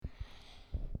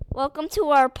Welcome to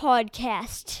our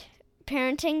podcast,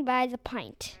 Parenting by the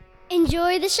Pint.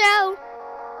 Enjoy the show.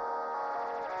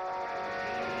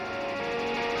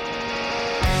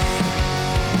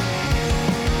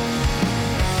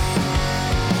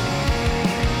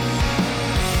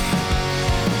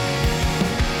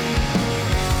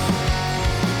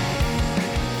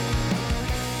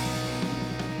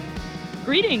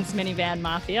 Greetings, Minivan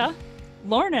Mafia.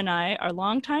 Lauren and I are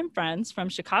longtime friends from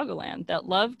Chicagoland that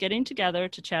love getting together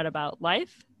to chat about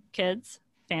life, kids,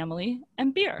 family,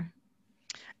 and beer.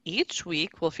 Each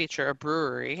week, we'll feature a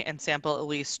brewery and sample at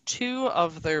least 2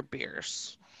 of their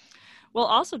beers. We'll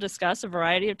also discuss a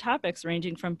variety of topics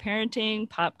ranging from parenting,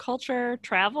 pop culture,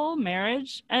 travel,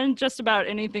 marriage, and just about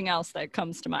anything else that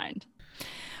comes to mind.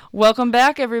 Welcome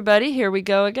back, everybody. Here we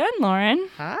go again, Lauren.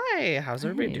 Hi. How's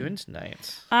everybody doing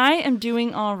tonight? I am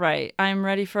doing all right. I'm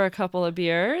ready for a couple of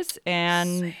beers,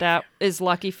 and that is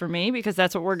lucky for me because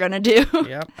that's what we're going to do.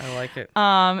 Yep, I like it.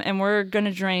 And we're going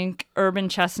to drink Urban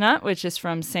Chestnut, which is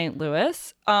from St.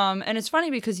 Louis. And it's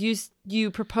funny because you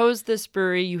proposed this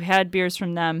brewery, you had beers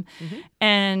from them,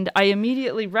 and I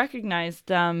immediately recognized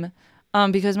them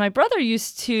because my brother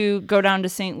used to go down to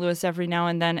St. Louis every now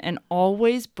and then and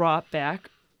always brought back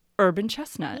Urban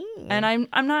Chestnut. And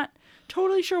I'm not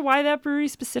totally sure why that brewery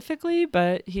specifically,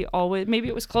 but he always, maybe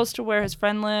it was close to where his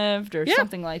friend lived or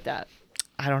something like that.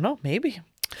 I don't know. Maybe.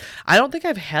 I don't think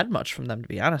I've had much from them, to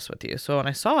be honest with you. So when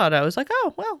I saw it, I was like,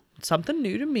 oh, well, something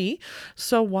new to me.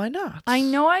 So why not? I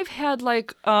know I've had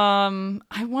like, I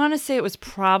want to say it was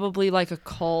probably like a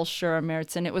Kolsch or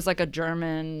Märzen. It was like a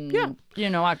German,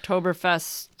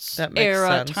 Oktoberfest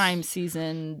era time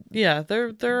season. Yeah,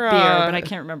 they're beer, but I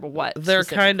can't remember what. Their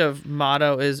kind of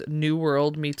motto is New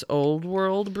World meets Old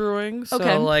World Brewing. So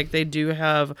like they do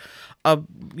have a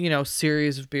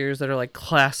series of beers that are like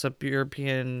classic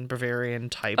European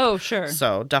Bavarian type. Oh, sure.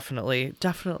 So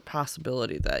definite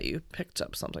possibility that you picked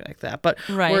up something like that. But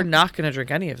we're not going to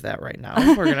drink any of that right now.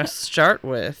 We're going to start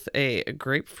with a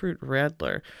grapefruit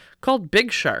radler called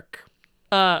Big Shark.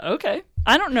 Okay.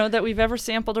 I don't know that we've ever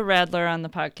sampled a radler on the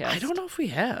podcast. I don't know if we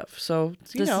have. So,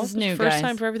 this is new, first guys.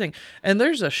 time for everything. And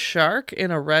there's a shark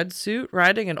in a red suit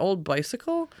riding an old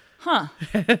bicycle. Huh.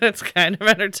 It's kind of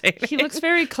entertaining. He looks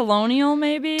very colonial,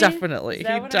 maybe? Definitely. He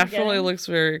definitely looks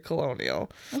very colonial.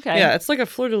 Okay. Yeah, it's like a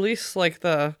fleur-de-lis, like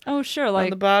the... Oh, sure. Like on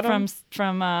the bottom.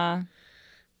 From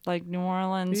like New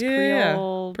Orleans,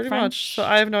 Creole, pretty French. much. So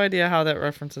I have no idea how that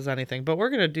references anything, but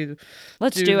we're going to do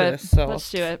Let's do this. it. So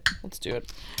Let's do it. Let's do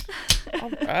it.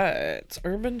 All right.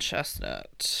 Urban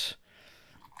Chestnut.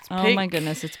 Oh, pink. My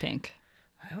goodness. It's pink.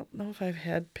 I don't know if I've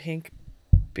had pink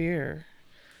beer.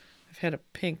 I've had a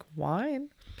pink wine.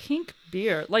 Pink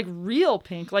beer. Like real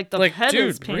pink. Like the head dude,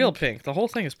 is pink. Real pink. The whole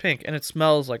thing is pink, and it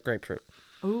smells like grapefruit.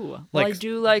 Ooh. Well, I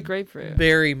do like grapefruit.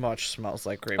 Very much smells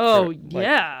like grapefruit. Oh,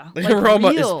 yeah. The like aroma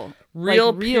real, is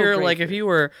real pure. grapefruit. Like if you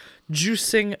were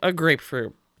juicing a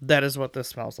grapefruit, that is what this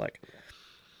smells like.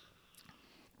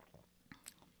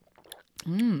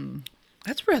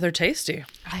 That's rather tasty.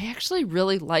 I actually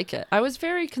really like it. I was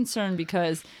very concerned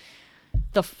because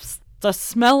the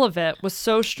smell of it was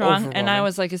so strong, and I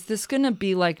was like, "Is this gonna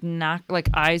be like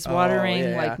eyes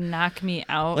watering, like knock me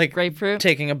out, like grapefruit?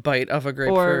 Taking a bite of a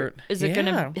grapefruit, or is it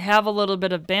gonna have a little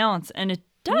bit of balance?" And it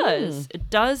does.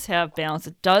 It does have balance.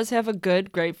 It does have a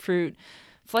good grapefruit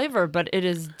flavor, but it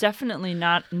is definitely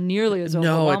not nearly as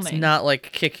overwhelming. No, it's not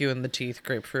like kick you in the teeth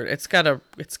grapefruit. It's got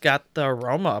the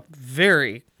aroma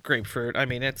very grapefruit. I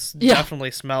mean, definitely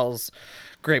smells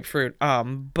grapefruit.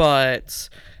 But.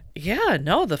 Yeah,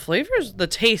 no, the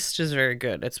taste is very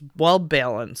good. It's well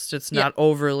balanced. It's not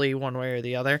overly one way or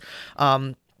the other.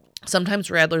 Sometimes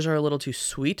radlers are a little too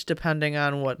sweet depending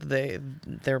on what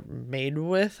they're made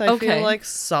with, I feel like.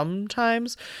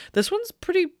 Sometimes. This one's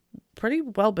pretty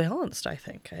well balanced, I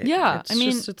think.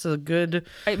 It's a good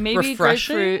maybe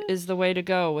refreshing. Grapefruit is the way to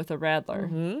go with a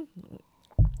radler. Mm-hmm.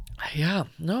 Yeah,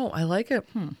 no, I like it.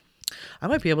 I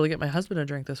might be able to get my husband to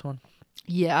drink this one.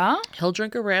 Yeah? He'll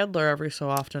drink a radler every so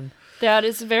often. That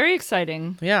is very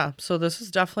exciting. Yeah, so this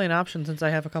is definitely an option since I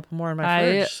have a couple more in my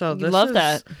fridge. So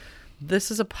that.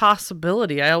 This is a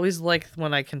possibility. I always like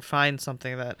when I can find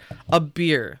something a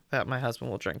beer that my husband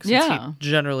will drink, since he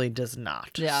generally does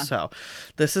not. Yeah. So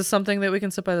this is something that we can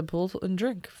sit by the pool and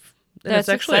drink. And That's it's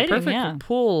actually exciting, a perfect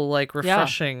pool, like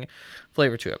refreshing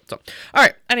flavor to it. So, all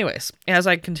right. Anyways, as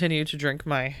I continue to drink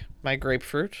my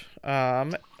grapefruit,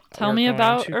 tell me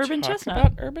about Urban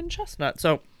Chestnut.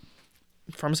 So,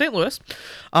 from St. Louis,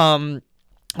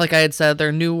 like I had said,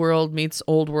 they're new world meets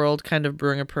old world kind of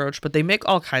brewing approach, but they make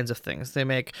all kinds of things. They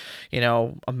make,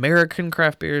 American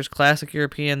craft beers, classic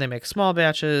European. They make small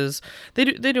batches. They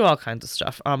do all kinds of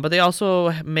stuff. But they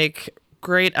also make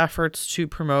great efforts to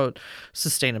promote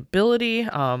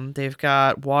sustainability. They've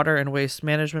got water and waste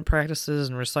management practices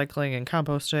and recycling and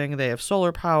composting. They have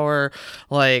solar power.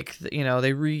 They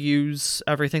reuse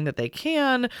everything that they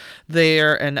can.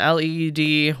 They're an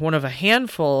LEED, one of a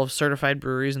handful of certified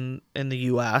breweries in the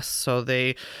U.S., so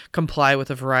they comply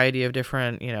with a variety of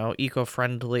different,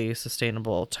 eco-friendly,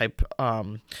 sustainable type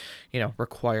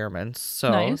requirements.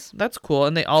 So Nice. That's cool.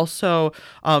 And they also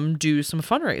do some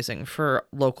fundraising for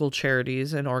local charities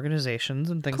and organizations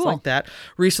and things Cool. like that.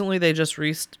 Recently, they just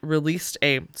released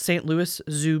a St. Louis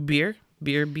Zoo beer,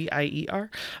 Bier,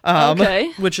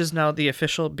 Okay. which is now the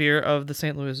official beer of the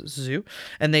St. Louis Zoo.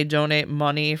 And they donate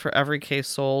money for every case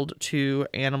sold to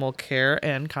animal care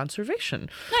and conservation.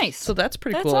 Nice. So that's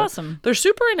pretty That's cool. awesome. They're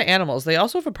super into animals. They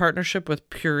also have a partnership with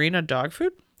Purina Dog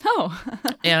Food. Oh.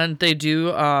 And they do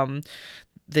a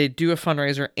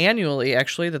fundraiser annually,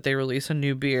 actually, that they release a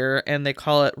new beer, and they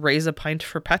call it Raise a Pint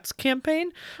for Pets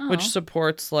campaign, which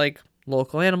supports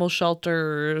local animal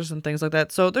shelters and things like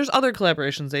that. So there's other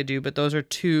collaborations they do, but those are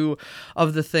two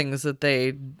of the things that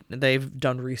they've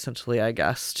done recently, I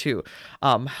guess, to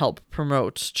help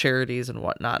promote charities and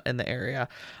whatnot in the area.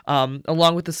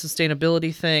 Along with the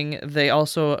sustainability thing, they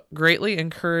also greatly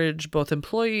encourage both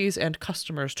employees and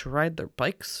customers to ride their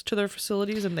bikes to their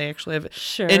facilities, and they actually have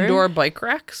Sure. indoor bike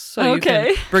racks, so you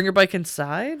Okay. can bring your bike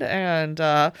inside and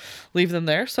leave them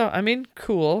there. So I mean,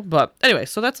 cool. But anyway,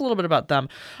 so that's a little bit about them.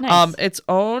 Nice. It's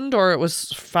owned, or it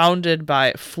was founded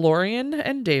by Florian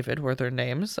and David were their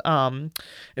names.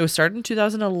 It was started in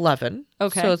 2011.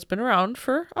 Okay. So it's been around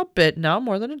for a bit now,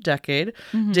 more than a decade.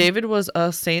 David was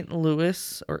a St.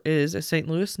 Louis, or is a St.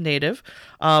 Louis native,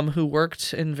 who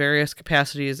worked in various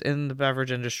capacities in the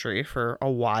beverage industry for a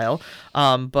while.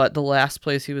 But the last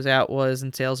place he was at was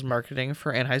in sales and marketing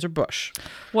for Anheuser-Busch.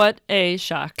 What a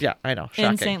shock. Yeah, I know. Shocking.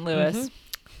 In St. Louis.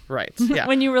 Right. Yeah.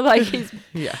 When you were like, he's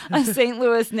Yeah. a St.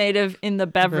 Louis native in the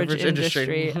beverage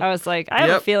industry. I was like, I have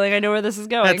a Yep. feeling I know where this is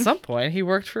going. At some point, he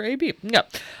worked for AB. Yeah.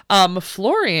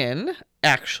 Florian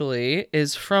actually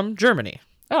is from Germany.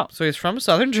 Oh. So he's from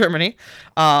southern Germany.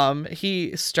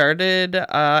 He started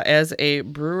as a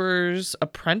brewer's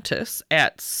apprentice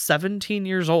at 17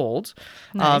 years old.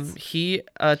 Nice. He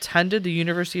attended the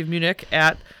University of Munich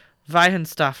at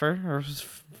Weihenstephaner, or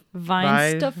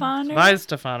Weinstefaner?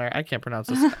 Weihenstephaner. I can't pronounce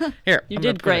this. Here, You I'm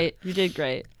gonna did put it. great. You did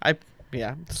great.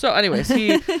 Yeah. So anyways,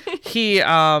 he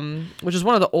which is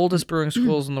one of the oldest brewing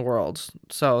schools in the world.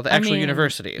 So the actual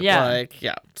university. yeah.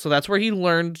 So that's where he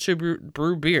learned to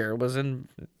brew beer, was in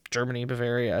Germany,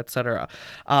 Bavaria, etc.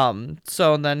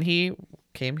 So then he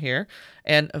came here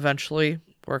and eventually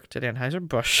worked at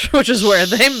Anheuser-Busch, which is where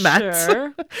they met.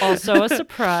 Sure. Also a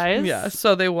surprise. Yeah,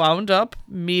 so they wound up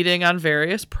meeting on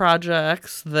various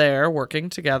projects there, working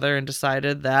together, and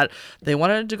decided that they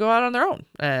wanted to go out on their own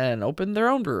and open their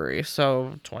own brewery.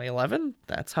 So 2011,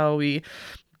 that's how we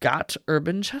got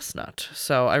Urban Chestnut.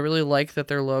 So I really like that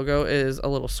their logo is a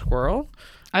little squirrel.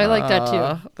 I like that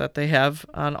too. That they have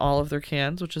on all of their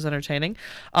cans, which is entertaining.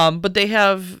 But they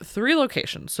have 3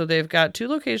 locations. So they've got 2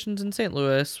 locations in St.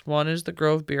 Louis. One is the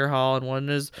Grove Beer Hall, and one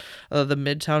is the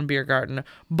Midtown Beer Garden.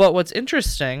 But what's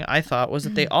interesting, I thought, was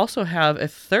that they also have a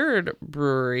 3rd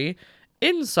brewery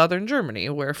in southern Germany,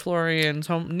 where Florian's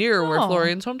where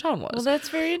Florian's hometown was. Well, that's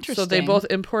very interesting. So they both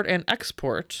import and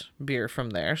export beer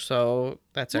from there. So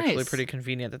that's actually Nice. pretty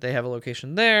convenient that they have a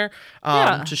location there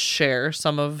Yeah. to share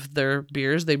some of their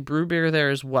beers. They brew beer there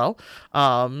as well.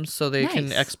 So they can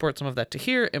Nice. export some of that to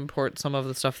here, import some of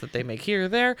the stuff that they make here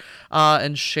there,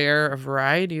 and share a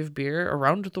variety of beer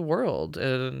around the world,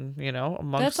 and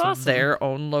amongst That's awesome. their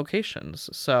own locations.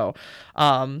 So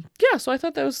so I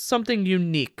thought that was something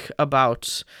unique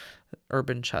about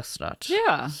Urban Chestnut.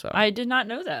 Yeah. So I did not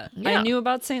know that. Yeah. I knew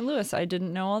about St. Louis. I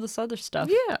didn't know all this other stuff.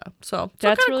 yeah, so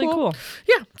That's kinda really cool.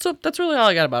 Yeah, so that's really all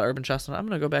I got about Urban Chestnut. I'm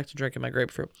gonna go back to drinking my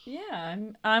grapefruit. Yeah,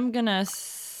 I'm gonna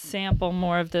sample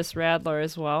more of this Radler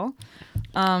as well,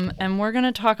 and we're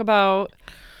gonna talk about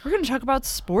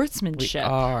sportsmanship,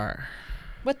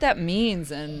 what that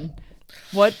means, and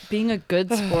what being a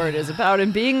good sport is about,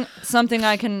 and being something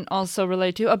I can also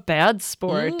relate to, a bad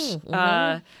sport.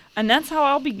 And that's how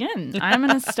I'll begin. I'm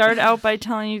going to start out by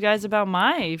telling you guys about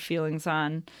my feelings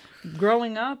on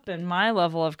growing up and my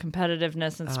level of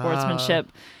competitiveness and sportsmanship.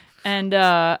 And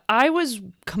I was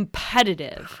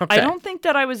competitive. Okay. I don't think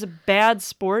that I was a bad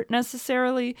sport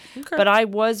necessarily, but I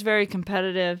was very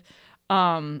competitive.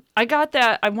 I got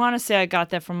that. I want to say I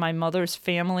got that from my mother's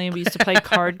family. We used to play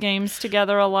card games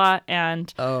together a lot,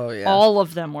 and all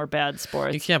of them were bad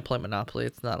sports. You can't play Monopoly.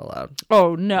 It's not allowed.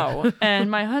 Oh, no.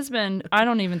 And my husband, I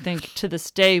don't even think to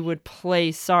this day would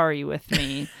play sorry with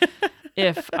me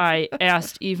if I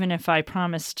asked, even if I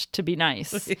promised to be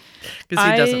nice. Because he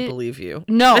doesn't believe you.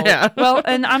 No. Yeah. Well,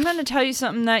 and I'm going to tell you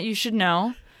something that you should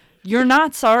know. You're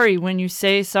not sorry when you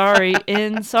say sorry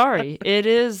in sorry. It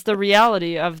is the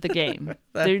reality of the game.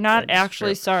 They're not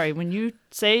actually sorry. When you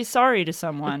say sorry to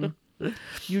someone,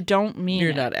 you don't mean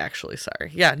You're not actually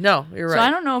sorry. Yeah, no, you're right. So I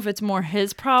don't know if it's more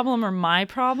his problem or my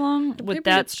problem with Maybe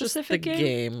that it's just specific the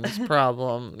game. game's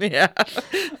problem. Yeah.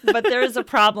 But there is a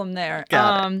problem there.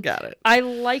 Got it. I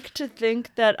like to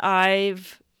think that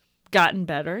I've gotten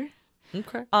better.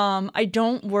 Okay. I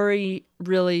don't worry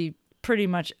really pretty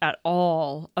much at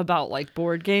all about like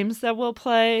board games that we'll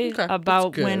play,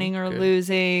 about winning or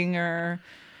losing, or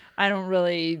I don't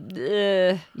really,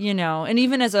 and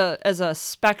even as a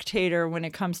spectator, when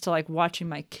it comes to like watching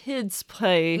my kids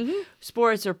play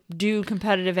sports or do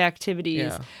competitive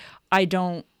activities, I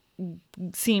don't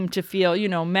seem to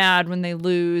feel, mad when they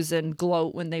lose and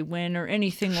gloat when they win or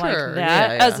anything like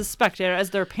that as a spectator,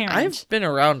 as their parent. I've been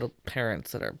around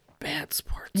parents that are bad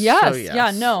sports. Yes,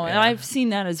 and I've seen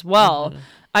that as well.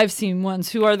 I've seen ones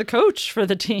who are the coach for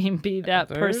the team be that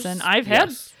person. I've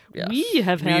had, we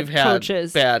have had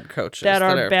coaches, bad coaches that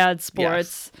are bad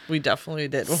sports. Yes, we definitely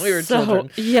did when we were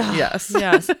children. Yeah, yes,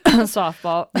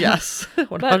 softball. Yes,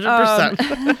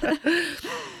 100%.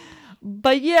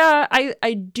 But yeah,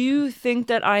 I do think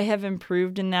that I have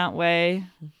improved in that way.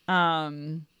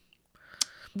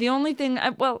 The only thing, I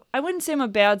wouldn't say I'm a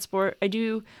bad sport. I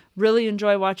do really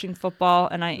enjoy watching football,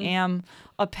 and I am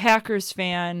a Packers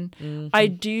fan. I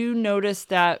do notice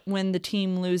that when the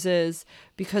team loses,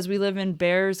 because we live in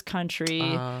Bears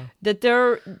country,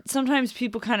 that sometimes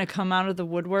people kind of come out of the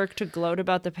woodwork to gloat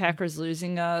about the Packers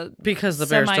losing because the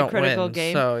Bears don't win.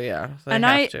 Game. So yeah, they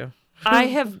have to. I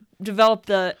have developed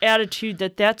the attitude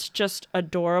that that's just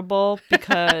adorable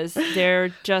because they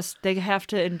have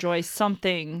to enjoy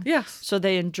something. Yes. So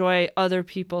they enjoy other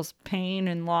people's pain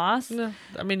and loss. No,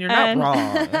 I mean, you're not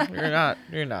wrong.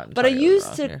 You're not. But I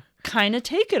used to kind of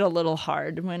take it a little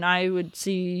hard when I would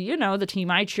see, the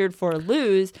team I cheered for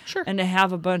lose, and to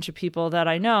have a bunch of people that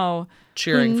I know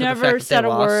cheering who for never the fact said that they a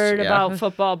lost. word about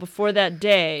football before that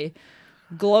day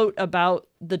gloat about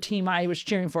the team I was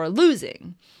cheering for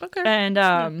losing. Okay. And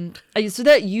so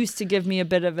that used to give me a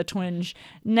bit of a twinge.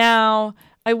 Now,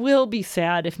 I will be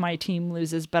sad if my team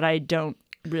loses, but I don't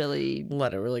really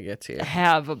let it really get to you.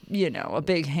 Have a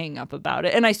big hang up about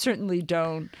it. And I certainly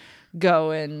don't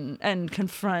go and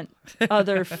confront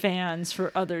other fans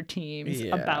for other teams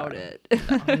about it.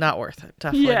 No, not worth it.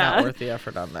 Definitely not worth the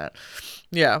effort on that.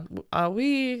 Yeah.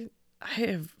 I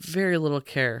have very little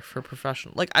care for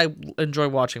professional. Like, I enjoy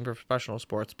watching professional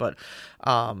sports, but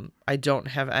I don't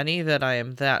have any that I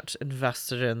am that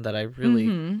invested in that I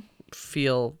really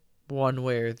feel one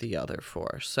way or the other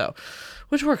for. So,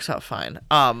 which works out fine.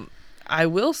 I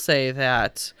will say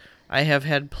that I have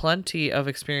had plenty of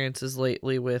experiences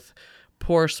lately with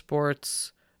poor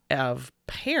sports of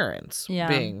parents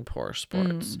being poor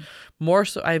sports. More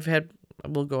so,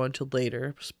 we'll go into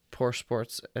later poor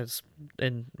sports as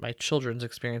in my children's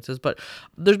experiences, but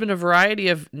there's been a variety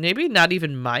of maybe not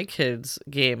even my kids'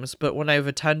 games, but when I've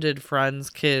attended friends'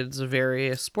 kids'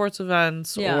 various sports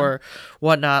events or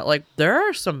whatnot, like there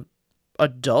are some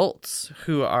adults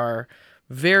who are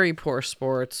very poor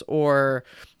sports or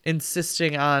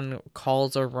insisting on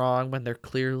calls are wrong when they're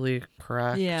clearly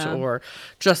correct or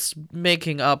just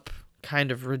making up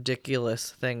kind of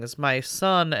ridiculous things. My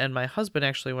son and my husband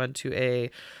actually went to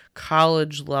a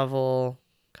college,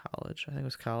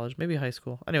 maybe high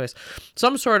school. Anyways,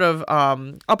 some sort of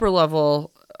upper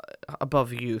level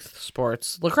above youth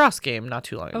sports lacrosse game not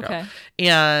too long ago. Okay.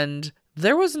 And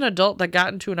there was an adult that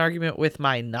got into an argument with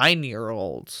my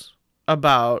 9-year-olds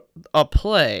about a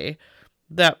play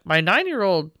that my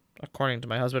 9-year-old, according to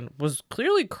my husband, was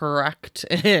clearly correct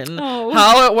in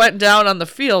how it went down on the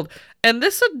field. And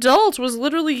this adult was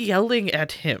literally yelling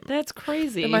at him. That's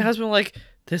crazy. And my husband was like,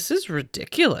 this is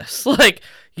ridiculous. Like,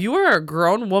 you are a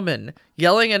grown woman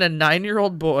yelling at a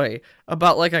 9-year-old boy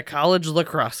about like a college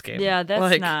lacrosse game. Yeah, that's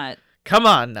like, not. Come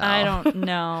on now. I don't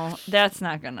know. That's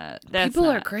not gonna. People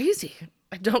are crazy.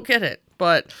 I don't get it.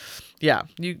 But yeah,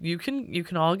 you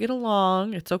can all get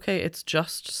along. It's okay. It's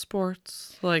just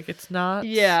sports. Like, it's not.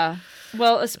 Yeah.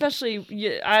 Well, especially,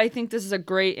 I think this is a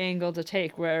great angle to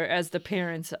take, where as the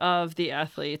parents of the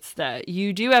athletes, that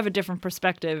you do have a different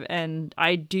perspective, and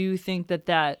I do think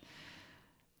that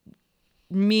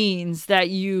means that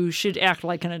you should act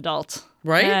like an adult.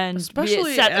 Right? And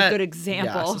Especially set at, a good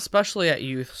example. Yes, especially at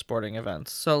youth sporting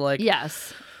events. So, like,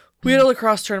 Yes. we had a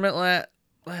lacrosse tournament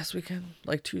last weekend,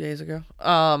 like 2 days ago.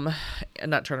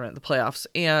 Not tournament, the playoffs.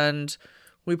 And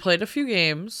we played a few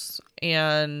games.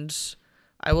 And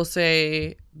I will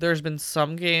say there's been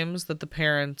some games that the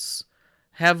parents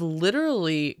have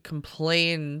literally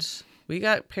complained. We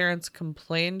got parents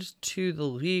complained to the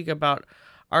league about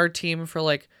our team for,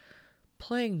 like,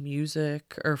 playing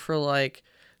music or for, like,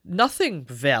 nothing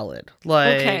valid,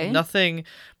 like nothing,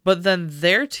 but then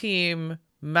their team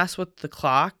mess with the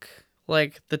clock,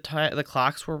 like the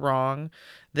clocks were wrong.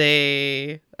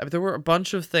 There were a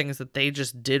bunch of things that they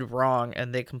just did wrong,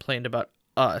 and they complained about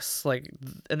us, like,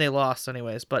 and they lost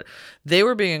anyways, but they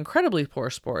were being incredibly poor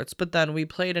sports. But then we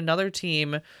played another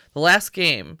team, the last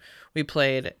game we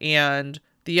played, and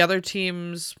the other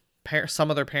team's some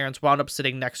of their parents wound up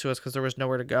sitting next to us because there was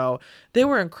nowhere to go. They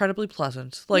were incredibly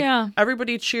pleasant. Like,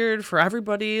 everybody cheered for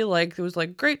everybody. Like, it was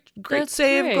like, great That's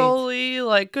save, great. Goalie.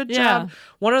 Like, good job.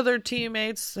 One of their team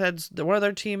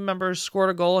members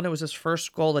scored a goal, and it was his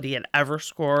first goal that he had ever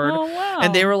scored. Oh, wow.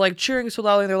 And they were like cheering so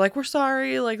loudly. They're like, we're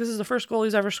sorry. Like, this is the first goal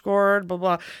he's ever scored, blah,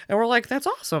 blah. And we're like, that's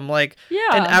awesome. Like,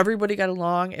 and everybody got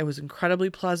along. It was incredibly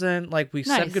pleasant. Like, we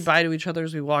said goodbye to each other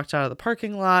as we walked out of the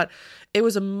parking lot. It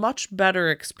was a much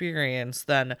better experience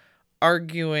than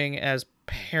arguing as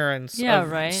parents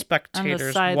of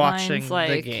spectators watching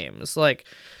the games. Like,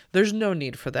 there's no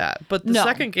need for that. But the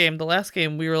second game, the last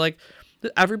game, we were like,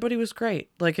 everybody was great.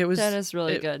 Like, it was, that is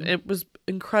really good. It was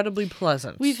incredibly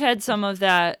pleasant. We've had some of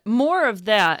that, more of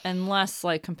that, and less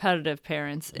like competitive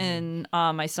parents in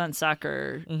my son's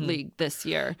soccer league this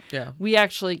year. Yeah, we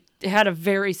actually had a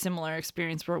very similar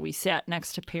experience where we sat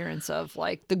next to parents of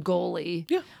like the goalie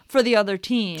for the other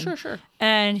team. Sure.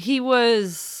 And he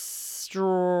was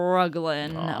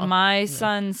struggling. My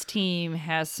son's team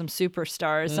has some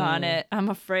superstars on it, I'm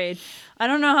afraid. I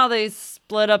don't know how they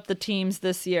split up the teams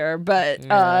this year, but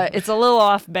it's a little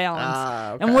off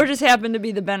balance. And we're just happen to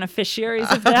be the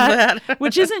beneficiaries of that,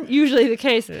 which isn't usually the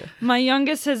case. My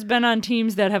youngest has been on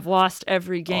teams that have lost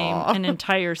every game an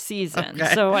entire season.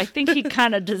 So I think he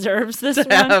kind of deserves this one.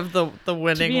 Have the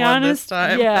winning one this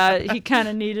time. Yeah, he kind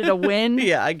of needed a win.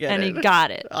 I get and it. he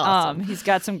got it. Awesome. He's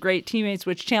got some great teammates,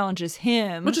 which challenges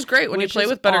him. Which is great. When you play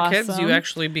with better kids, you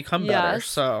actually become better.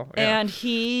 So, and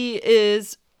he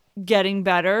is getting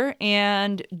better,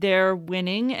 and they're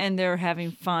winning, and they're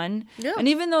having fun. And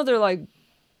even though they're like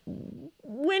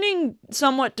winning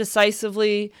somewhat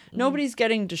decisively, nobody's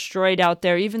getting destroyed out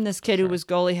there. Even this kid who was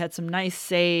goalie had some nice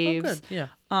saves.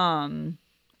 And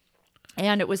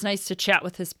it was nice to chat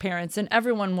with his parents, and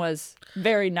everyone was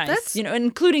very nice.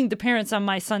 Including the parents on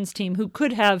my son's team who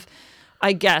could have,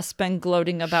 I guess, been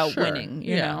gloating about winning,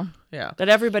 you know. Yeah. But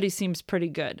everybody seems pretty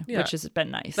good, which has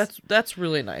been nice. That's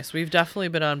really nice. We've definitely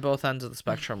been on both ends of the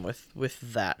spectrum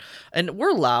with that. And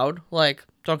we're loud. Like,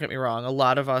 don't get me wrong, a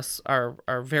lot of us are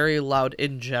very loud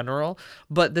in general.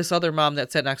 But this other mom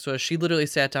that sat next to us, she literally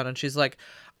sat down and she's like,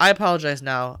 I apologize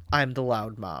now. I'm the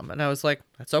loud mom. And I was like,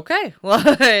 that's okay.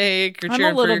 Like, you're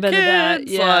cheering for your kids. Of that.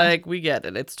 Yeah. Like, we get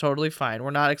it. It's totally fine. We're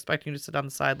not expecting you to sit on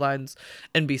the sidelines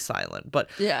and be silent.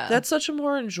 But that's such a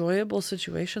more enjoyable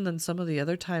situation than some of the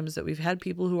other times that we've had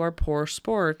people who are poor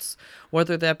sports,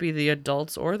 whether that be the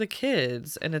adults or the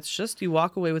kids. And it's just, you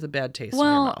walk away with a bad taste in your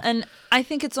mouth. And I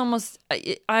think it's almost,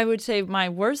 I would say my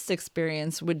worst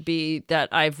experience would be that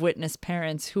I've witnessed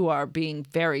parents who are being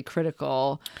very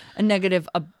critical and negative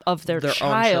of their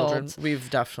child. Own children. We've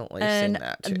definitely seen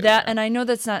that too. And I know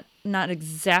that's not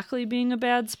exactly being a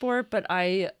bad sport, but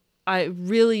I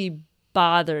really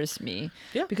bothers me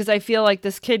because I feel like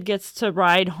this kid gets to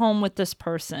ride home with this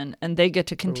person and they get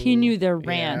to continue their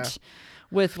rant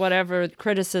with whatever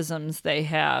criticisms they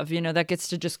have, that gets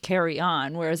to just carry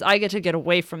on. Whereas I get to get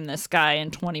away from this guy in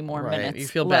 20 more minutes. You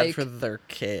feel bad for their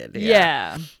kid.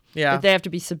 Yeah. But they have to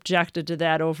be subjected to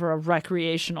that over a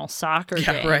recreational soccer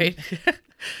game. Right.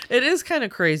 It is kind of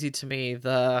crazy to me,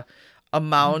 the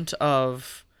amount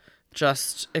of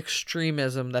just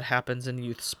extremism that happens in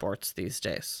youth sports these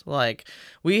days. Like,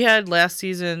 we had last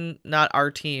season, not our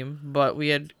team, but we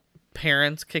had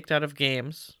parents kicked out of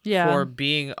games for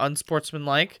being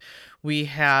unsportsmanlike. We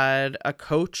had a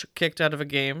coach kicked out of a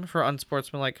game for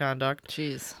unsportsmanlike conduct.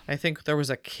 Jeez. I think there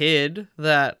was a kid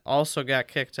that also got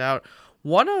kicked out.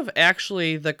 One of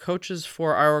actually the coaches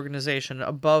for our organization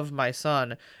above my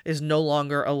son is no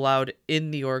longer allowed in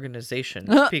the organization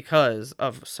because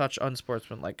of such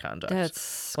unsportsmanlike conduct.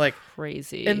 That's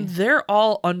crazy. And they're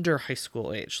all under high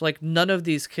school age. Like, none of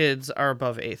these kids are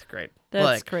above 8th grade.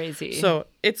 That's crazy. So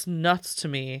it's nuts to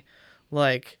me.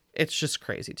 Like, it's just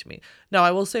crazy to me. Now,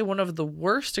 I will say one of the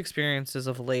worst experiences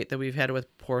of late that we've had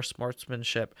with poor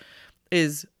sportsmanship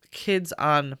is kids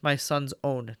on my son's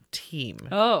own team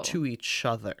to each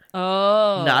other.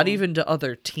 Oh. Not even to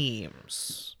other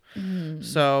teams.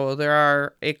 So there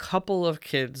are a couple of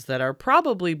kids that are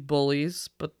probably bullies,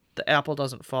 but the apple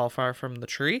doesn't fall far from the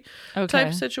tree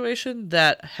type situation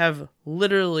that have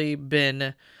literally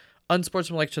been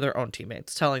unsportsmanlike to their own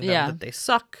teammates, telling them that they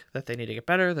suck, that they need to get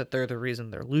better, that they're the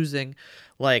reason they're losing,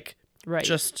 like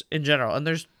just in general. And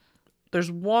there's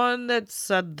one that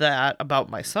said that about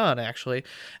my son, actually,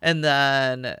 and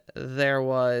then there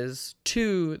was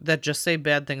two that just say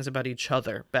bad things about each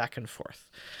other back and forth.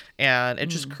 And it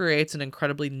just creates an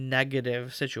incredibly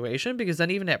negative situation, because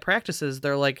then even at practices,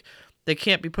 they're like, they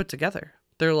can't be put together.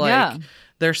 They're like,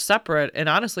 they're separate. And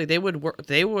honestly, they would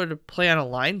play on a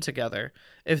line together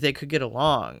if they could get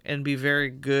along and be very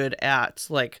good at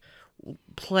like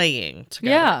playing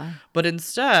together. Yeah. But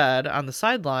instead, on the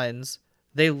sidelines,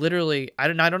 they literally, I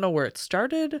don't know where it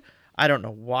started. I don't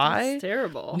know why. That's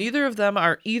terrible. Neither of them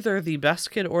are either the best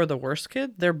kid or the worst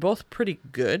kid. They're both pretty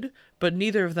good, but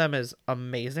neither of them is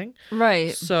amazing.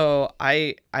 Right. So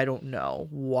I don't know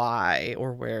why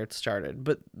or where it started.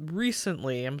 But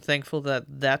recently, I'm thankful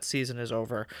that season is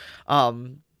over.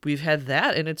 We've had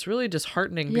that, and it's really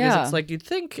disheartening, because it's like, you'd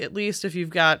think at least if you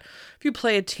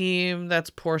play a team that's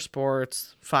poor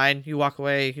sports, fine, you walk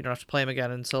away, you don't have to play them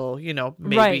again until,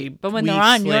 maybe right. But when they're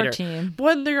on later. your team.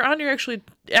 When they're on your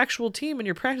actual team and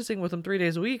you're practicing with them 3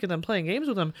 days a week and then playing games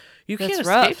with them, you That's can't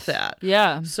rough. escape that.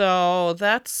 Yeah. So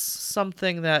that's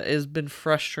something that has been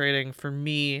frustrating for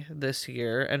me this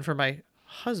year, and for my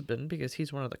husband, because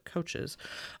he's one of the coaches,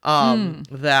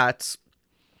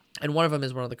 and one of them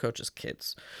is one of the coach's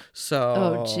kids.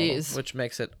 So, which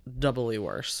makes it doubly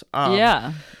worse.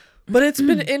 But it's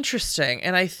been interesting,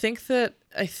 and I think that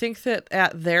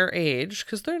at their age,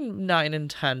 because they're 9 and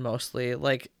 10 mostly,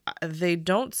 like, they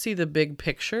don't see the big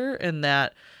picture, in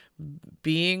that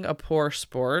being a poor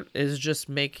sport is just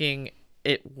making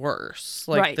it worse.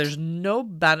 Like, there's no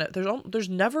there's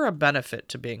never a benefit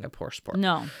to being a poor sport.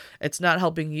 No. It's not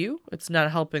helping you. It's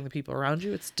not helping the people around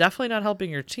you. It's definitely not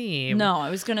helping your team. No, I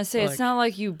was going to say, it's not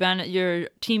like your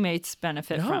teammates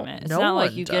benefit from it. It's not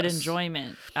like you get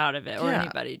enjoyment out of it, or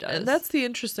anybody does. And that's the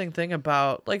interesting thing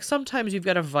about, like, sometimes you've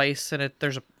got a vice and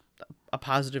there's a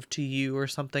positive to you or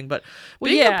something, but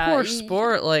being a poor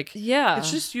sport, like, it's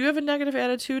just, you have a negative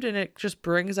attitude, and it just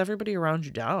brings everybody around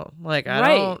you down. Like,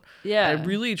 I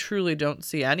really truly don't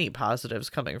see any positives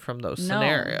coming from those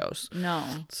scenarios. No.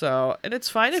 So, and it's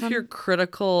fine if you're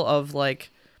critical of, like,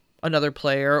 another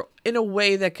player in a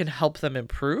way that can help them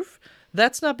improve.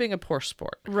 That's not being a poor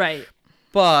sport. Right.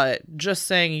 But just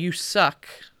saying you suck,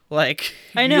 like,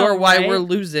 I know, you're why we're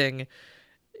losing,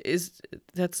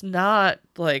 that's not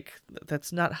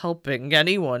helping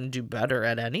anyone do better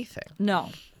at anything. No.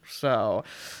 So,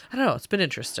 I don't know. It's been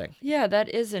interesting. Yeah, that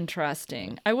is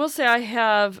interesting. I will say I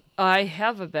have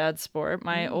a bad sport.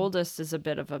 My oldest is a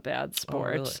bit of a bad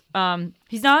sport. Oh, really?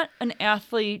 He's not an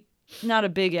athlete, not a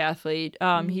big athlete.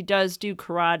 He does do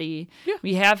karate. Yeah.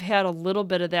 We have had a little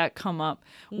bit of that come up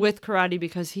with karate,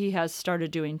 because he has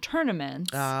started doing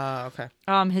tournaments. Okay.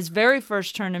 His very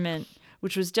first tournament,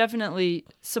 which was definitely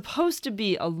supposed to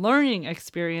be a learning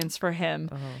experience for him,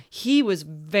 he was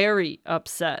very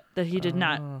upset that he did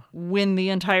not win the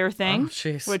entire thing,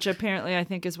 which apparently I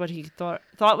think is what he thought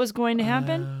was going to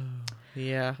happen.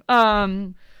 Yeah.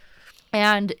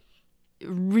 And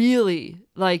really,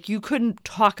 like, you couldn't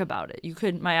talk about it. You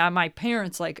couldn't. My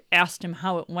parents, like, asked him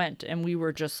how it went, and we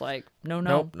were just like, no,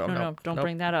 don't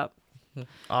bring that up.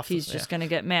 He's just going to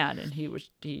get mad. And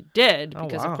he did,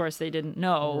 because of course they didn't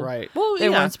know. Right. Well, they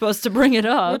weren't supposed to bring it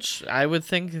up. Which I would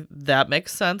think that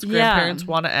makes sense. Grandparents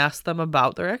want to ask them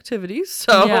about their activities.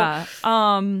 So yeah.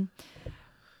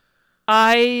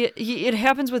 It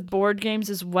happens with board games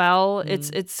as well.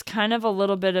 It's kind of a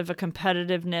little bit of a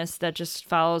competitiveness that just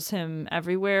follows him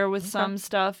everywhere with some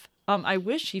stuff. I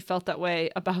wish he felt that way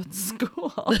about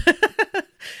school.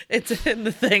 It's in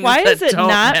the things Why that is it don't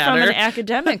not matter. from an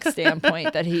academic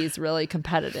standpoint that he's really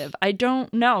competitive? I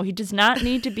don't know. He does not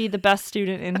need to be the best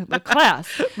student in the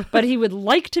class, but he would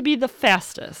like to be the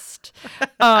fastest.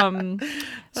 So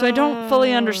I don't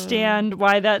fully understand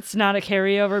why that's not a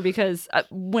carryover, because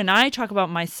when I talk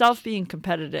about myself being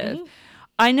competitive,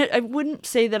 I wouldn't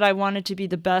say that I wanted to be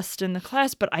the best in the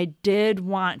class, but I did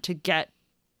want to get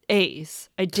A's.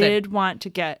 I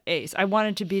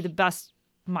wanted to be the best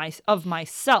of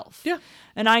myself. Yeah.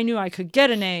 And I knew I could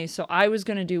get an A, so I was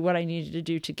going to do what I needed to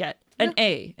do to get an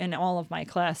A in all of my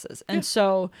classes. And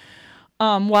so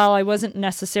While I wasn't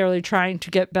necessarily trying to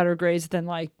get better grades than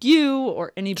like you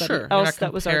or anybody else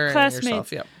that was our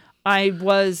classmates,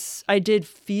 I did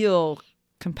feel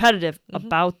competitive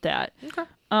about that. Okay.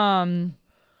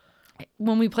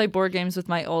 When we play board games with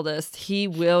my oldest, he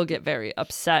will get very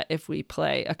upset if we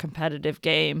play a competitive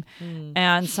game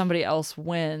and somebody else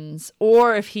wins,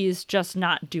 or if he's just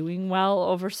not doing well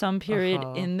over some period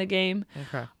in the game.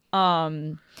 Okay.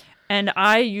 And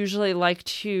I usually like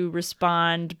to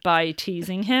respond by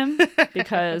teasing him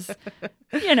because,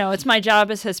 it's my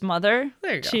job as his mother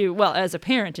as a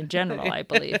parent in general, I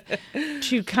believe,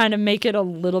 to kind of make it a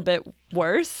little bit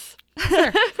worse.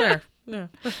 Fair. Yeah.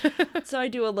 So I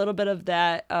do a little bit of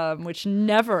that, which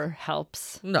never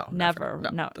helps. No, never.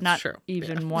 No, not true.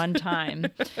 even one time.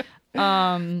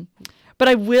 But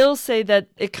I will say that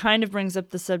it kind of brings up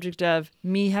the subject of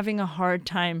me having a hard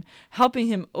time helping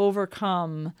him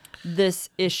overcome this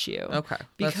issue. Okay.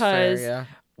 Because that's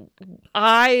fair,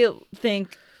 I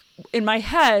think in my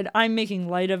head, I'm making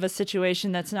light of a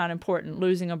situation that's not important.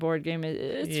 Losing a board game,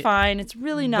 it's fine. It's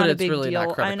really not a big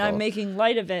deal. And I'm making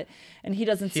light of it, and he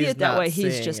doesn't see it that way.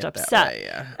 He's just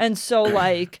upset. And so,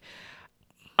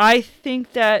 I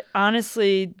think that,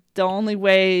 honestly, the only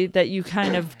way that you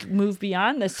kind of move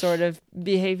beyond this sort of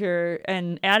behavior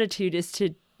and attitude is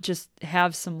to just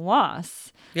have some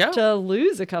loss. Yeah. To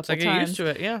lose a couple times. Get used to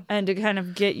it, yeah. And to kind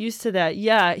of get used to that.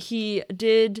 Yeah, he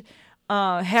did...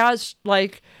 has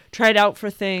tried out for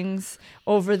things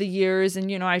over the years,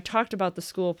 and I talked about the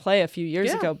school play a few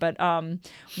years ago, but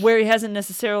where he hasn't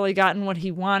necessarily gotten what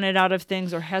he wanted out of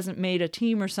things or hasn't made a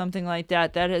team or something like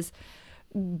that has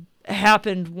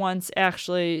happened once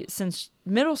actually since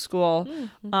middle school,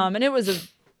 and it was a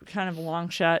kind of a long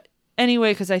shot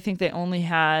anyway because I think they only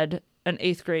had an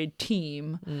 8th grade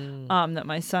team that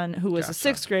my son, who was a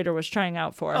 6th grader, was trying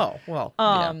out for. Oh, well,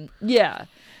 yeah.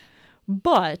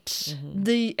 But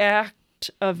the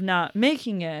act of not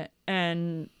making it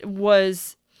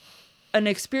was an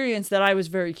experience that I was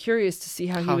very curious to see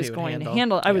how he was going to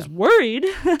handle it. I was worried,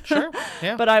 sure,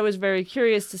 yeah, but I was very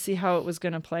curious to see how it was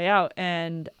going to play out,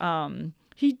 and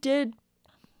he did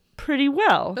pretty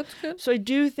well. That's good. So I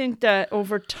do think that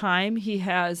over time he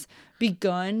has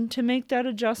begun to make that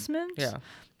adjustment. Yeah.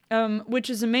 Which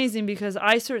is amazing because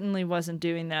I certainly wasn't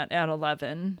doing that at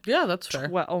 11. Yeah, that's fair.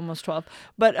 Almost 12.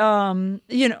 But,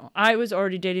 I was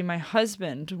already dating my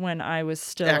husband when I was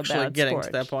still actually a bad getting sport.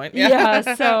 to that point.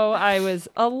 Yeah, so I was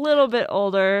a little bit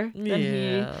older than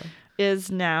he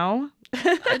is now.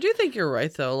 I do think you're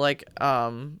right, though.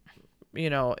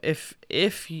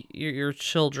 If your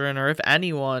children or if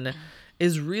anyone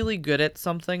is really good at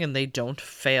something and they don't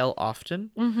fail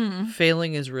often,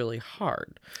 failing is really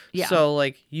hard. Yeah. So,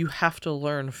 you have to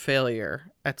learn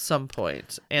failure at some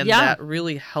point. And that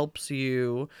really helps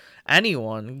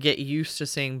anyone, get used to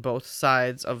seeing both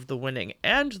sides of the winning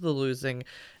and the losing,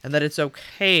 and that it's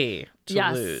okay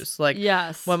to lose.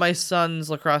 When my son's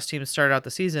lacrosse team started out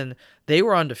the season, they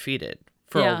were undefeated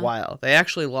for a while. They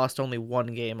actually lost only one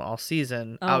game all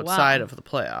season outside of the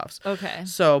playoffs. Okay.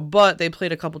 So, but they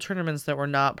played a couple tournaments that were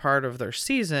not part of their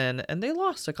season, and they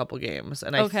lost a couple games.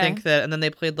 And I think that, and then they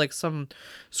played some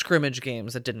scrimmage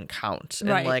games that didn't count.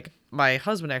 Right. And my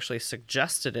husband actually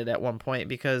suggested it at one point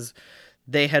because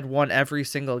they had won every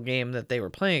single game that they were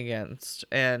playing against.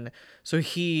 And so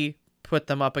he put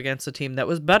them up against a team that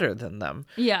was better than them.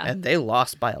 Yeah. And they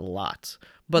lost by a lot.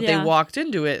 But they walked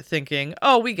into it thinking,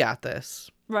 oh, we got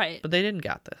this. Right. But they didn't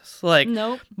got this.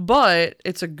 Nope. But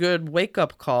it's a good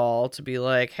wake-up call to be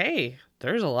like, hey,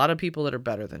 there's a lot of people that are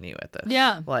better than you at this.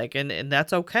 Yeah. And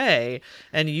that's okay.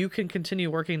 And you can continue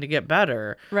working to get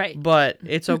better. Right. But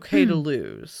it's okay to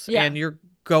lose. Yeah. And you're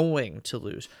going to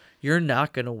lose. You're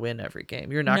not going to win every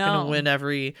game. You're not going to win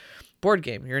every board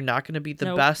game. You're not going to be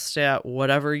the best at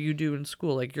whatever you do in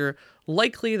school. You're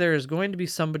likely there's going to be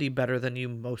somebody better than you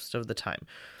most of the time.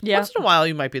 Yeah. Once in a while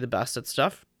you might be the best at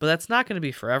stuff, but that's not going to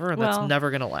be forever, and that's never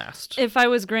going to last. If I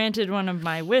was granted one of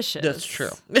my wishes, that's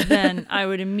true. Then I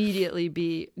would immediately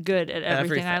be good at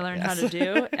everything I learned how to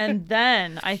do, and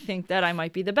then I think that I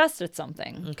might be the best at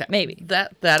something. Okay. Maybe.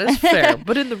 That is fair,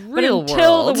 but in the real world,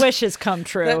 until the wishes come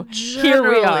true, here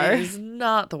we are. Is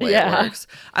not the way it works.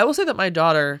 I will say that my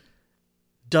daughter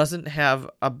doesn't have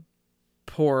a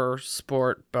poor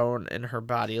sport bone in her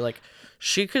body.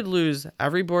 She could lose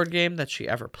every board game that she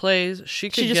ever plays. She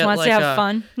just wants to have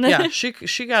fun. Yeah, she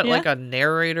got a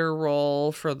narrator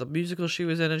role for the musical she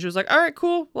was in, and she was like, all right,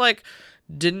 cool.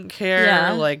 Didn't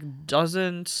care.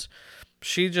 Doesn't.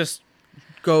 She just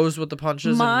goes with the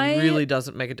punches and really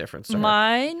doesn't make a difference to her.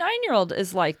 My 9-year-old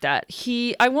is like that.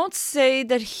 I won't say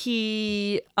that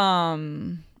he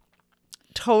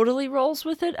totally rolls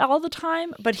with it all the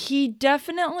time, but he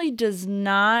definitely does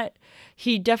not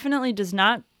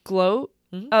gloat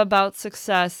about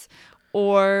success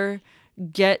or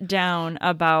get down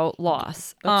about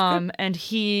loss. And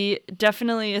he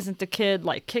definitely isn't the kid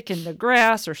like kicking the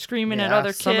grass or screaming at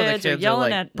other some of the kids or kids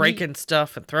yelling are, like, at breaking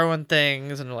stuff and throwing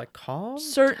things, and they're like, calm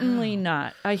Certainly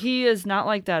down. not. He is not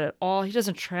like that at all. He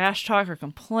doesn't trash talk or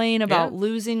complain about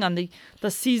losing on the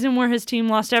season where his team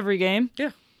lost every game.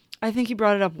 Yeah. I think he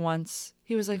brought it up once.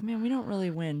 He was like, man, we don't really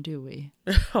win, do we?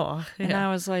 Oh, yeah. And I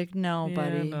was like, no,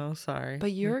 buddy. No, sorry.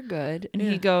 But you're good. And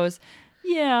he goes,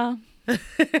 yeah.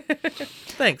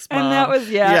 Thanks, Mom. And that was,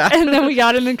 And then we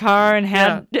got in the car and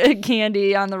had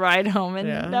candy on the ride home.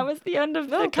 And that was the end of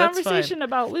the conversation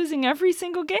about losing every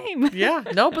single game. Yeah.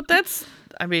 No, but that's,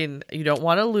 I mean, you don't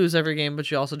want to lose every game, but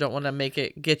you also don't want to make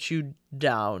it get you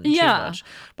down too much.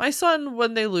 My son,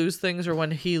 when they lose things or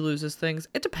when he loses things,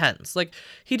 it depends. Like,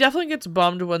 he definitely gets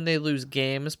bummed when they lose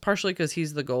games, partially because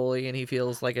he's the goalie and he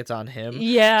feels like it's on him.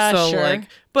 Yeah, so, sure. Like,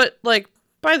 but, like,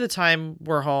 by the time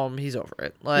we're home, he's over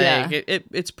it. Like,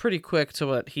 it's pretty quick to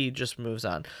what he just moves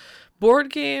on.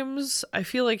 Board games, I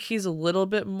feel like he's a little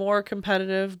bit more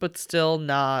competitive, but still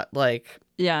not, like,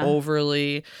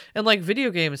 overly. And, like, video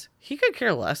games, he could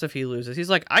care less if he loses. He's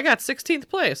like, I got 16th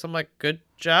place. I'm like, good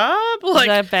job. Like, is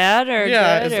that bad or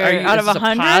good? Are you, out of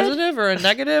 100? A Positive or a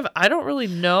negative? I don't really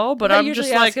know, but I'm usually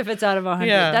just ask like, if it's out of 100.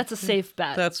 That's a safe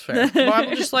bet. That's fair. Well,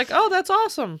 I'm just like, oh, that's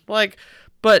awesome. Like,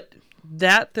 but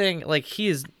that thing, like,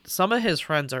 some of his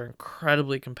friends are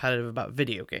incredibly competitive about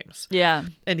video games. Yeah.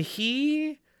 And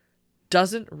he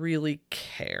doesn't really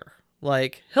care.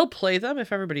 Like, he'll play them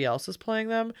if everybody else is playing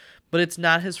them, but it's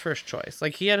not his first choice.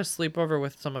 Like, he had a sleepover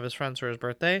with some of his friends for his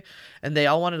birthday, and they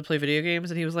all wanted to play video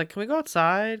games, and he was like, can we go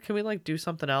outside? Can we, like, do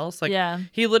something else? Like,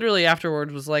 he literally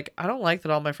afterwards was like, I don't like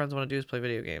that all my friends want to do is play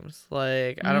video games.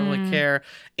 Like, I don't really care.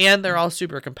 And they're all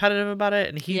super competitive about it,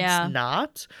 and he's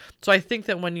not. So I think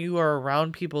that when you are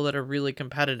around people that are really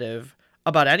competitive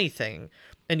about anything,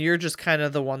 and you're just kind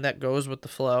of the one that goes with the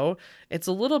flow, it's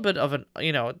a little bit of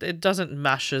it doesn't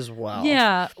mesh as well.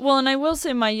 Yeah. Well, and I will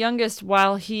say my youngest,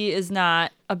 while he is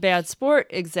not a bad sport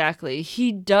exactly,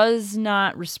 he does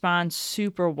not respond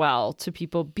super well to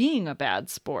people being a bad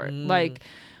sport. Like,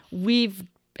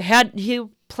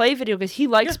 he'll play video games. He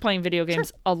likes playing video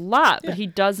games a lot, but he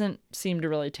doesn't seem to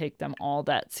really take them all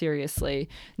that seriously.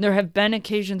 And there have been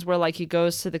occasions where, like, he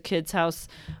goes to the kid's house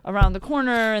around the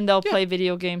corner and they'll play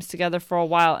video games together for a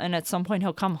while. And at some point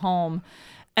he'll come home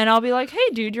and I'll be like, hey,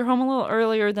 dude, you're home a little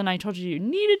earlier than I told you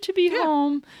needed to be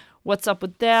home. What's up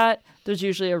with that? There's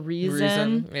usually a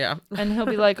reason. Yeah. And he'll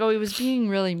be like, oh, he was being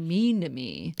really mean to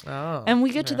me. Oh. And we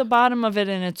get to the bottom of it,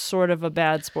 and it's sort of a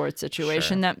bad sports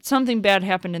situation. That something bad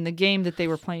happened in the game that they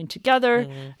were playing together,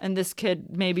 and this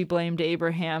kid maybe blamed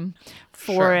Abraham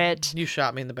for it. You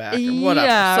shot me in the back. Or whatever.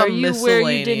 Yeah, Some are you miscellaneous.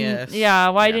 where you didn't? Yeah,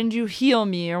 why didn't you heal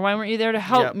me, or why weren't you there to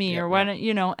help me, or why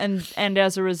don't And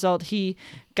as a result, he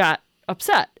got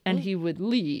upset and he would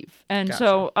leave. And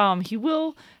so he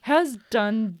has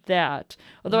done that.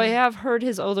 Although I have heard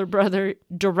his older brother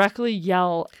directly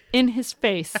yell in his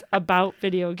face about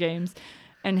video games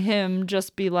and him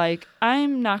just be like,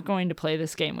 I'm not going to play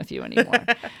this game with you anymore.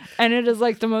 And it is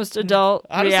like the most adult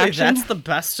reaction. That's the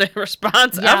best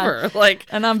response ever. Like,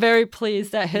 and I'm very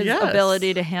pleased at his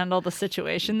ability to handle the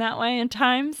situation that way in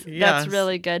times. That's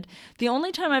really good. The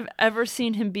only time I've ever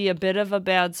seen him be a bit of a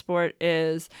bad sport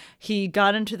is he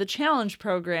got into the challenge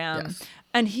program.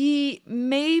 And he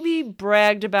maybe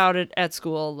bragged about it at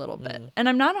school a little bit. And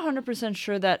I'm not 100%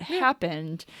 sure that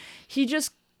happened. He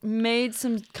just made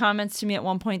some comments to me at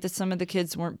one point that some of the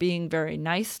kids weren't being very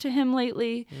nice to him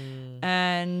lately.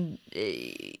 And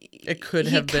it could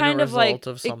have been a result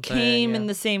of something. It came in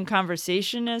the same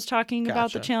conversation as talking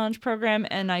about the challenge program.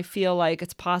 And I feel like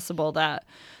it's possible that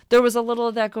there was a little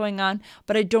of that going on.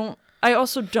 But I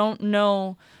also don't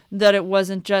know that it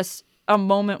wasn't just a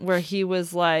moment where he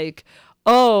was like,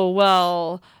 oh,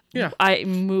 well,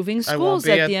 I'm moving schools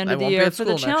at the end of the year for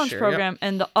the challenge program.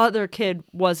 And the other kid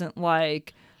wasn't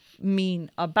like mean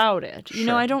about it. You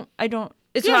know, I don't,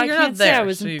 it's I can't say I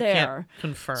wasn't there.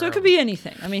 Confirm. So it could be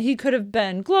anything. I mean, he could have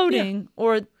been gloating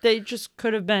or they just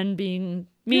could have been being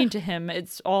mean to him.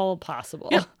 It's all possible.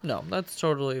 Yeah. No, that's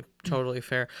totally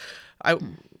fair.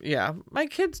 My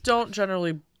kids don't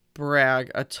generally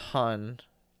brag a ton.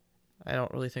 I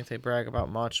don't really think they brag about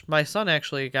much. My son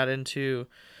actually got into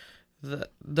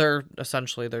their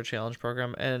challenge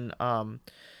program, and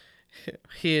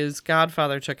his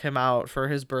godfather took him out for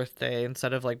his birthday.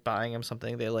 Instead of like buying him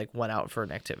something, they like went out for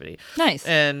an activity. Nice.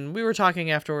 And we were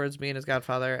talking afterwards, me and his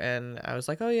godfather, and I was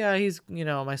like, oh yeah, he's,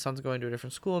 my son's going to a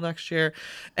different school next year.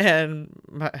 And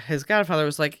his godfather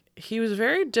was like, he was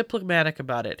very diplomatic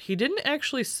about it. He didn't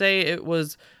actually say it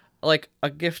was like a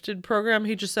gifted program.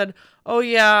 He just said, oh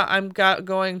yeah, I'm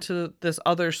going to this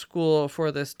other school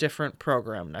for this different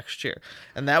program next year.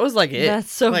 And that was like it.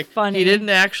 That's so like, funny. He didn't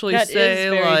actually that say is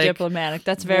very like diplomatic.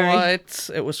 That's very what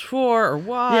it was for or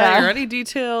why Yeah. or any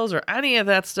details or any of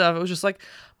that stuff. It was just like,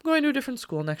 I'm going to a different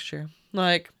school next year.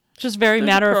 Like, just very there's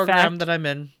matter a of program fact. that I'm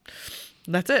in.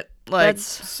 That's it. Like,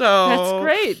 That's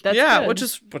great. That's yeah, good.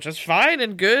 which is fine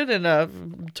and good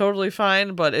and totally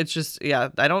fine. But it's just, yeah,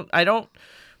 I don't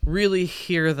really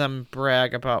hear them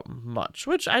brag about much,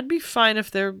 which I'd be fine if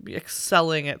they're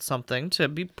excelling at something to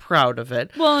be proud of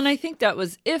it. Well, and I think that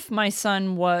was, if my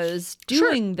son was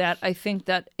doing that, I think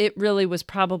that it really was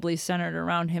probably centered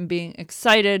around him being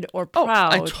excited or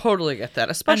proud. I totally get that,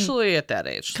 especially at that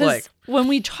age. Like, when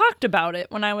we talked about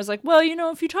it, when I was like, well,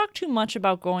 if you talk too much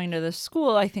about going to this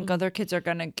school, I think other kids are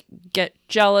going to get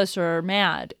jealous or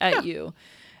mad at you.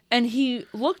 And he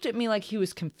looked at me like he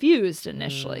was confused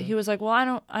initially. He was like,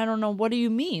 well, I don't know. What do you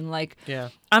mean? Like,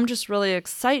 I'm just really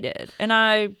excited. And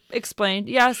I explained,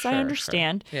 yes, I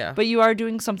understand. Sure. Yeah. But you are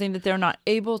doing something that they're not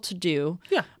able to do.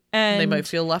 Yeah. And they might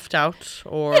feel left out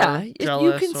or jealous.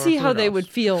 You can see or how who they knows. would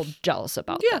feel jealous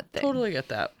about Yeah, that thing. totally get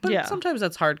that. But sometimes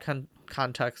that's hard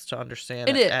context to understand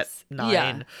at 9.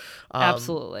 Yeah,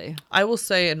 absolutely. I will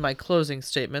say in my closing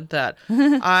statement that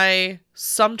I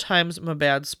sometimes am a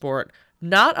bad sport,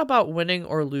 not about winning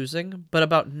or losing, but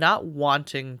about not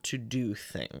wanting to do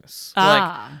things.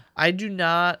 Like, I do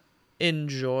not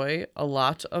enjoy a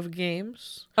lot of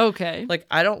games. Okay. Like,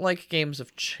 I don't like games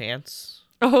of chance.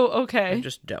 Oh, okay. I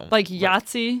just don't. Like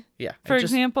Yahtzee? Yeah. For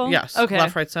example? Yes. Okay.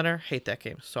 Left, right, center. Hate that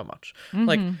game so much.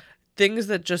 Like, things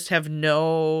that just have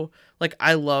no... Like,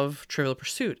 I love Trivial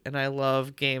Pursuit, and I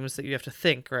love games that you have to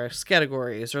think, or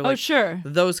categories, or like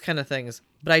those kind of things.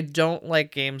 But I don't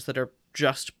like games that are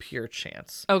just pure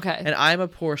chance. Okay. And I'm a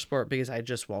poor sport because I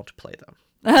just won't play them.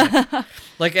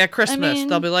 Like at Christmas,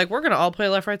 they'll be like, we're going to all play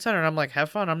left, right, center. And I'm like, have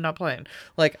fun. I'm not playing.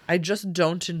 Like, I just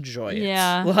don't enjoy it.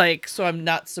 Yeah. Like, so I'm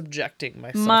not subjecting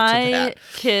myself to My that.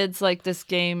 kids like this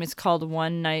game. It's called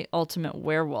One Night Ultimate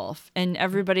Werewolf. And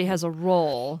everybody has a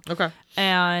role. Okay.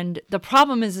 And the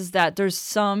problem is that there's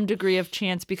some degree of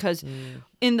chance because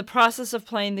in the process of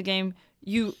playing the game,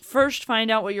 you first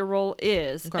find out what your role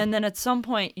is, and then at some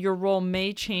point your role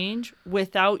may change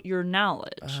without your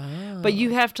knowledge. But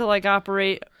you have to like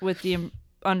operate with the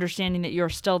understanding that you're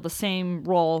still the same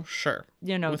role. Sure.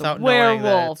 The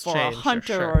werewolf or a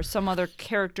hunter or some other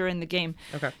character in the game.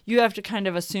 Okay. You have to kind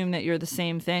of assume that you're the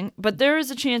same thing, but there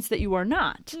is a chance that you are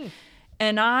not.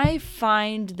 And I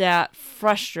find that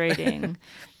frustrating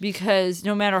because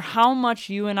no matter how much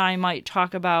you and I might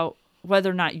talk about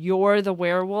whether or not you're the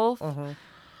werewolf,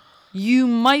 you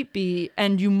might be,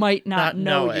 and you might not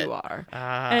know you are.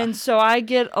 And so I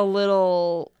get a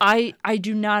little, I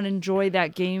do not enjoy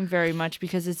that game very much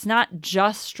because it's not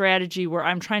just strategy where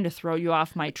I'm trying to throw you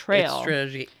off my trail. It's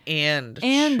strategy and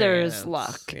there's chance.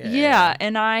 luck. Yeah.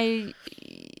 And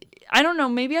I don't know,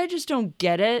 maybe I just don't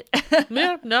get it.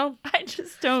 Yeah, no. I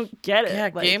just don't get it. Yeah,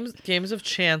 Like, games of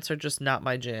chance are just not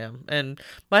my jam. And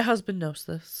my husband knows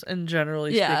this, and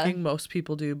generally speaking, most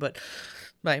people do, but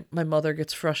my mother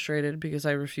gets frustrated because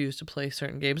I refuse to play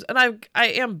certain games. And I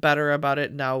am better about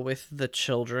it now with the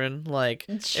children. Like,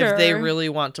 if they really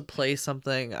want to play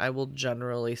something, I will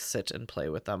generally sit and play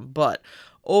with them. But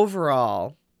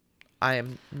overall, I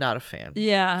am not a fan.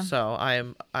 Yeah. So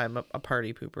I'm a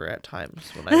party pooper at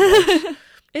times when I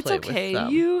it's play okay. with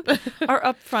them. You are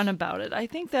upfront about it. I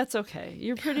think that's okay.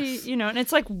 You're pretty, and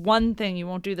it's like one thing. You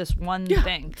won't do this one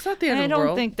thing. It's not the end and of the I world.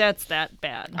 don't think that's that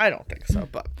bad. I don't think so,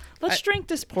 but Let's drink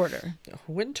this porter.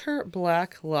 Winter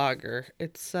Black Lager.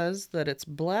 It says that it's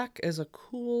black as a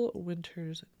cool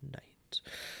winter's night.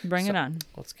 Bring it on.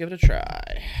 Let's give it a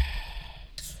try.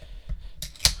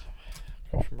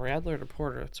 Go from Radler to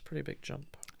porter. It's a pretty big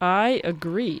jump. I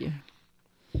agree.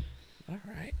 All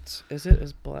right. Is it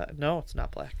as black? No, it's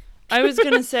not black. I was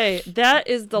going to say, that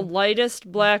is the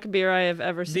lightest black beer I have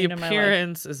ever seen in my life. The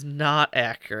appearance is not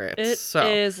accurate. It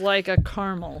is like a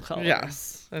caramel color.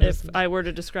 Yes. If I were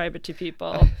to describe it to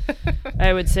people,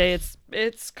 I would say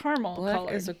it's caramel black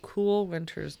color. is a cool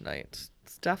winter's night.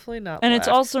 It's definitely not And black. it's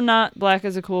also not black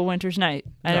as a cool winter's night.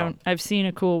 No. I've seen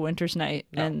a cool winter's night,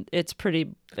 and it's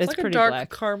pretty like pretty a dark black.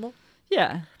 caramel.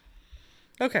 Yeah.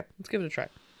 Okay, let's give it a try.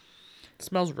 It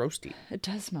smells roasty. It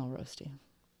does smell roasty.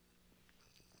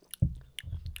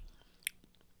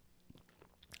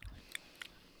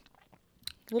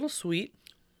 A little sweet.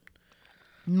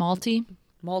 Malty.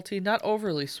 Malty, not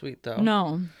overly sweet though.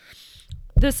 No.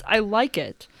 I like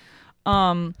it.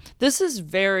 This is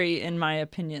very, in my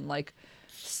opinion, like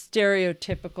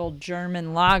stereotypical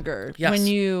German lager. Yes.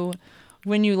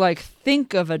 When you like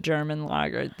think of a German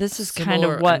lager, this is Similar kind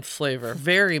of what in flavor.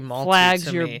 Very malty flags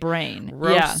to your me. brain.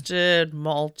 Roasted,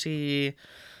 malty,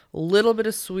 a little bit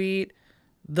of sweet.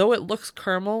 Though it looks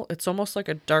caramel, it's almost like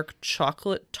a dark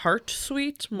chocolate tart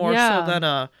sweet, more so than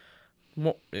a.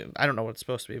 I don't know what it's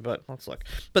supposed to be, but let's look.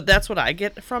 But that's what I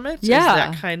get from it. Yeah.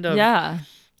 Is that kind of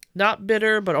not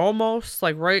bitter, but almost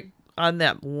like right on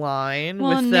that line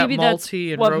with and that maybe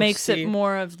malty and what roasty. makes it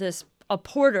more of this a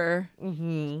porter,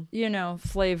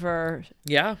 flavor.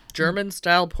 Yeah, German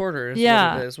style porter is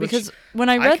Yeah, what it is. Which because when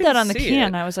I read can that on the see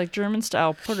can, it. I was like, German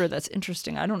style porter. That's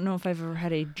interesting. I don't know if I've ever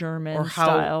had a German or how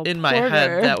style in porter. my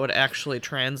head that would actually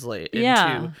translate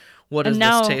into what does And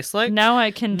now, this taste like. Now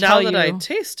I can tell now that you I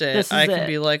taste it, this I is can it.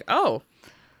 be like, oh,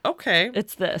 okay,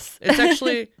 It's this. it's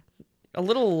actually a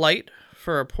little light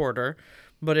for a porter,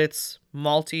 but it's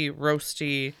malty,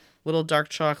 roasty, little dark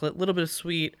chocolate, little bit of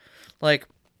sweet, like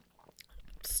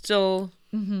still.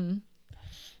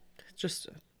 Just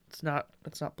it's not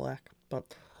black, but.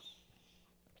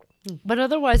 But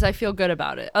otherwise, I feel good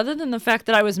about it. Other than the fact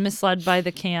that I was misled by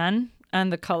the can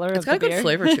and the color of the beer. It's got a good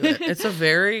flavor to it. It's a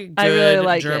very good I really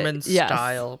like German it. Yes.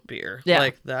 style beer. Yeah.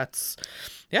 Like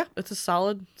it's a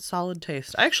solid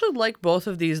taste. I actually like both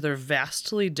of these. They're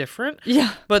vastly different.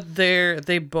 Yeah. But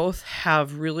they both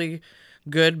have really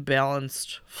good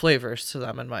balanced flavors to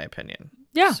them, in my opinion.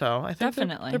 Yeah. So I think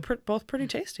definitely. they're both pretty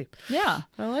tasty. Yeah.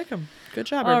 I like them. Good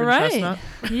job, All Urban right. Chestnut.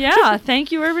 Yeah.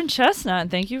 Thank you, Urban Chestnut.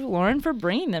 Thank you, Lauren, for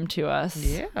bringing them to us.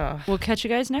 Yeah. We'll catch you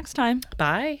guys next time.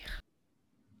 Bye.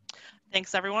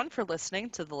 Thanks, everyone, for listening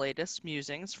to the latest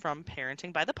musings from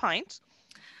Parenting by the Pint.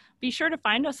 Be sure to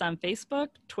find us on Facebook,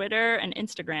 Twitter, and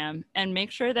Instagram, and make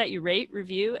sure that you rate,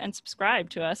 review, and subscribe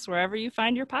to us wherever you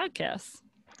find your podcasts.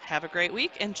 Have a great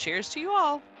week, and cheers to you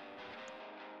all.